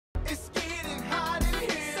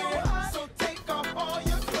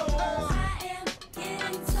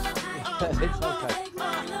It's okay.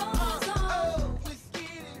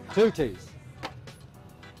 Two T's.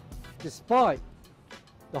 Despite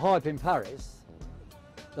the hype in Paris,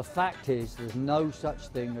 the fact is there's no such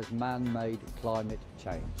thing as man-made climate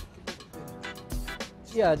change.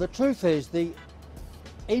 Yeah, the truth is the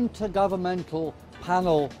Intergovernmental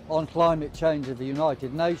Panel on Climate Change of the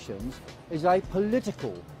United Nations is a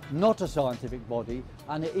political, not a scientific body,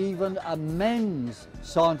 and it even amends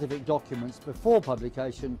scientific documents before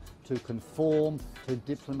publication to conform to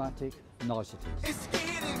diplomatic niceties. It's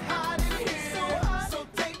getting hot in here, so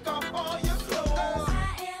take off all your clothes.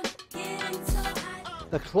 I am getting so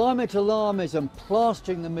hot. The climate alarmism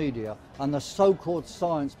plastering the media and the so-called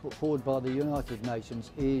science put forward by the United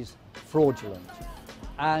Nations is fraudulent.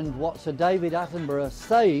 And what Sir David Attenborough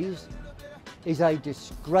says is a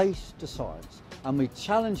disgrace to science, and we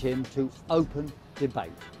challenge him to open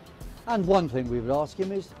debate. And one thing we would ask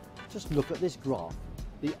him is, just look at this graph.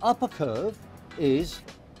 The upper curve is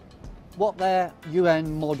what their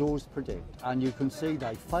UN models predict, and you can see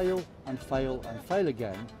they fail and fail and fail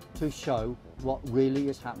again to show what really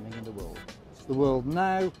is happening in the world. The world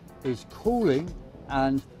now is cooling,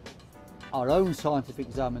 and our own scientific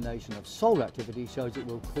examination of solar activity shows it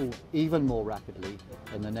will cool even more rapidly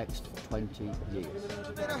in the next 20 years.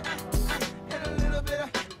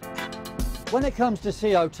 When it comes to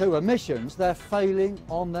CO2 emissions, they're failing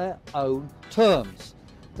on their own terms.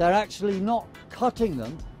 They're actually not cutting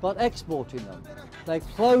them, but exporting them. They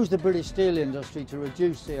closed the British steel industry to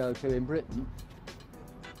reduce CO2 in Britain,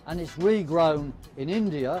 and it's regrown in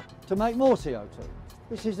India to make more CO2.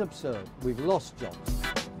 This is absurd. We've lost jobs.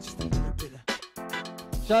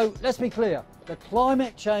 So let's be clear, the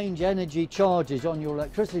climate change energy charges on your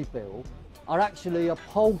electricity bill are actually a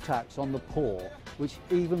poll tax on the poor, which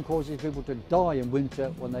even causes people to die in winter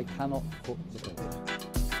when they cannot foot the bill.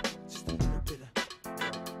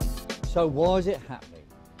 So why is it happening?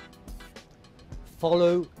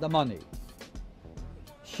 Follow the money.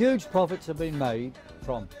 Huge profits have been made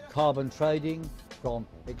from carbon trading, from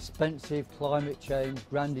expensive climate change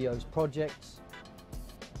grandiose projects.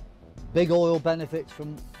 Big oil benefits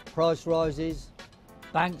from price rises,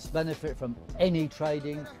 banks benefit from any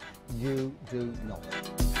trading, you do not.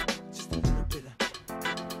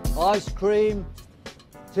 Ice cream,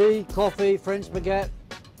 tea, coffee, French baguette,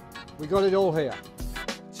 we got it all here.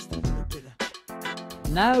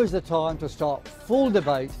 Now is the time to start full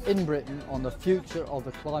debate in Britain on the future of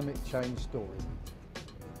the climate change story.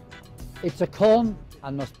 It's a con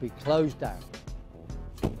and must be closed down.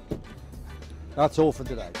 That's all for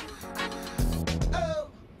today.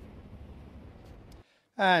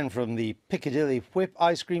 And from the Piccadilly Whip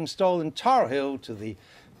ice cream stall in Tower Hill to the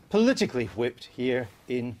politically whipped here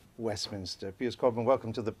in Westminster. Piers Corbyn,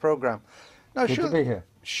 welcome to the programme. Now, Good to be here.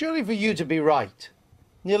 Surely for you to be right,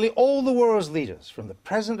 nearly all the world's leaders, from the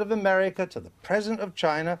President of America to the President of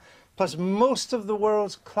China, plus most of the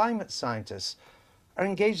world's climate scientists, are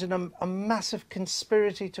engaged in a massive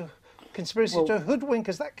conspiracy to hoodwink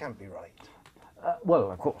us. That can't be right.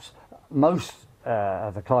 Well, of course, most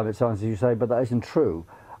of the climate scientists, you say, but that isn't true.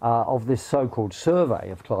 Of this so-called survey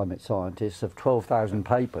of climate scientists of 12,000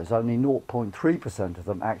 papers, only 0.3% of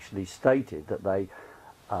them actually stated that they,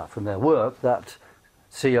 from their work, that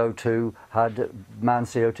manned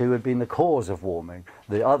CO2 had been the cause of warming.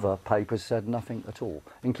 The other papers said nothing at all,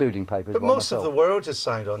 including papers But by most myself. of the world has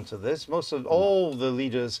signed on to this. All the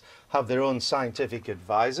leaders have their own scientific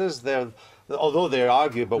advisors. Although they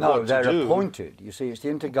argue about what to do. No, they're appointed. You see, it's the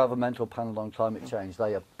Intergovernmental Panel on Climate Change.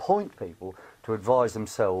 They appoint people to advise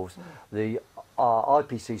themselves. The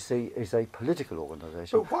IPCC is a political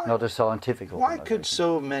organisation, not a scientific organisation. Why could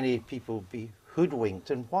so many people be hoodwinked,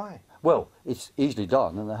 and why? Well, it's easily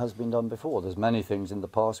done, and it has been done before. There's many things in the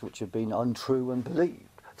past which have been untrue and believed,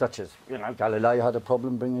 such as, Galileo had a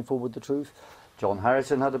problem bringing forward the truth. John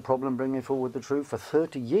Harrison had a problem bringing forward the truth for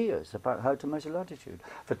 30 years about how to measure latitude.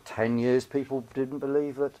 For 10 years, people didn't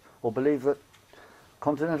believe that, or believed that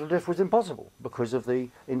continental drift was impossible because of the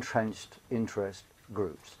entrenched interest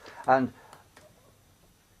groups. And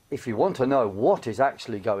if you want to know what is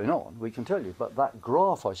actually going on, we can tell you. But that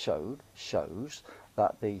graph I showed shows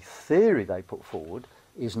that the theory they put forward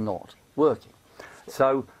is not working.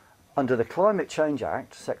 So under the Climate Change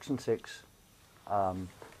Act, Section 6,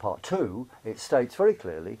 Part 2, it states very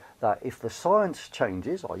clearly that if the science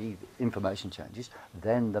changes, i.e. information changes,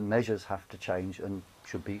 then the measures have to change and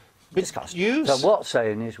should be discussed. So what's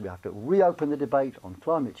saying is we have to reopen the debate on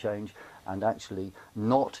climate change and actually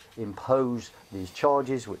not impose these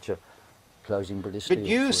charges which are closing British steel. But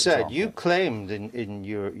you said, you claimed in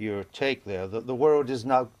your take there that the world is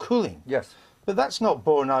now cooling. Yes. But that's not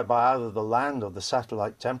borne out by either the land or the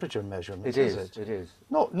satellite temperature measurements, It is. it? It is.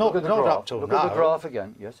 Not Look at the not graph. up till Look now. at the graph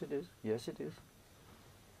again. Yes, it is. Yes, it is.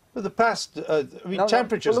 But the past, I mean, No, no,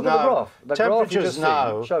 temperatures look at now. the graph. The graph you temperatures just seen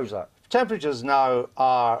now shows that. Temperatures now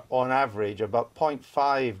are, on average, about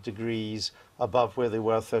 0.5 degrees above where they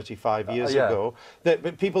were 35 years yeah. ago.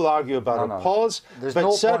 But people argue about No, a no. pause. There's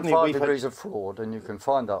but certainly 0.5 we've had- degrees of fraud, and you can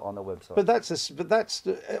find that on the website. But that's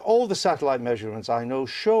all the satellite measurements I know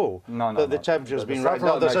show No, no, that the no. temperature has The been right. Now,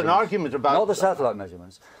 satellite there's an measurements- argument about Not the satellite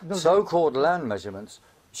measurements. So-called land measurements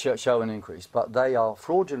show an increase, but they are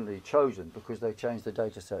fraudulently chosen because they change the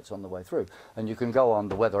data sets on the way through. And you can go on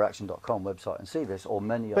the weatheraction.com website and see this, or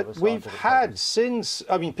many other But we've scientific had papers. since,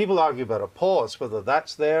 I mean, people argue about a pause, whether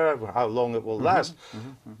that's there, how long it will last.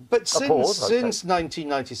 But since, pause, I'd say. since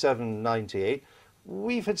 1997, 98,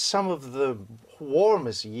 we've had some of the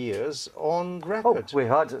warmest years on Oh, record. we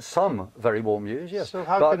had some very warm years, yes. So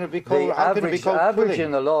how But can it be called- the how can it be average, called average cooling?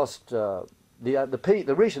 in the last, the peak,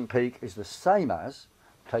 the recent peak is the same as,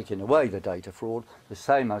 taking away the data fraud, the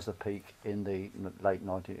same as the peak in the in the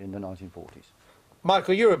 1940s.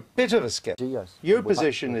 Michael, you're a bit of a skeptic. Yes. Your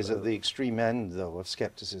position is at the extreme end, though, of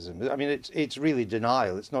skepticism. I mean, it's really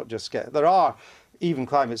denial. It's not just there are even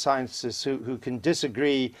climate scientists who can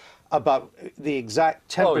disagree about the exact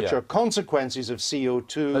temperature consequences of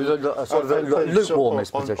CO2. A sort of a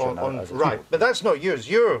lukewarmist position. Right, but that's not yours.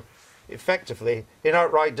 You're effectively in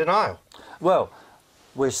outright denial. Well,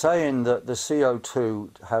 we're saying that the CO2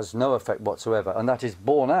 has no effect whatsoever, and that is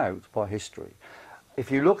borne out by history.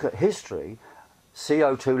 If you look at history,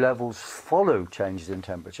 CO2 levels follow changes in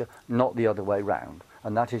temperature, not the other way round.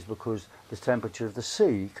 And that is because the temperature of the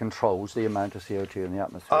sea controls the amount of CO2 in the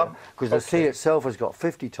atmosphere. Because the sea itself has got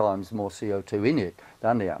 50 times more CO2 in it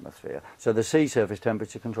than the atmosphere. So the sea surface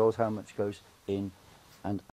temperature controls how much goes in and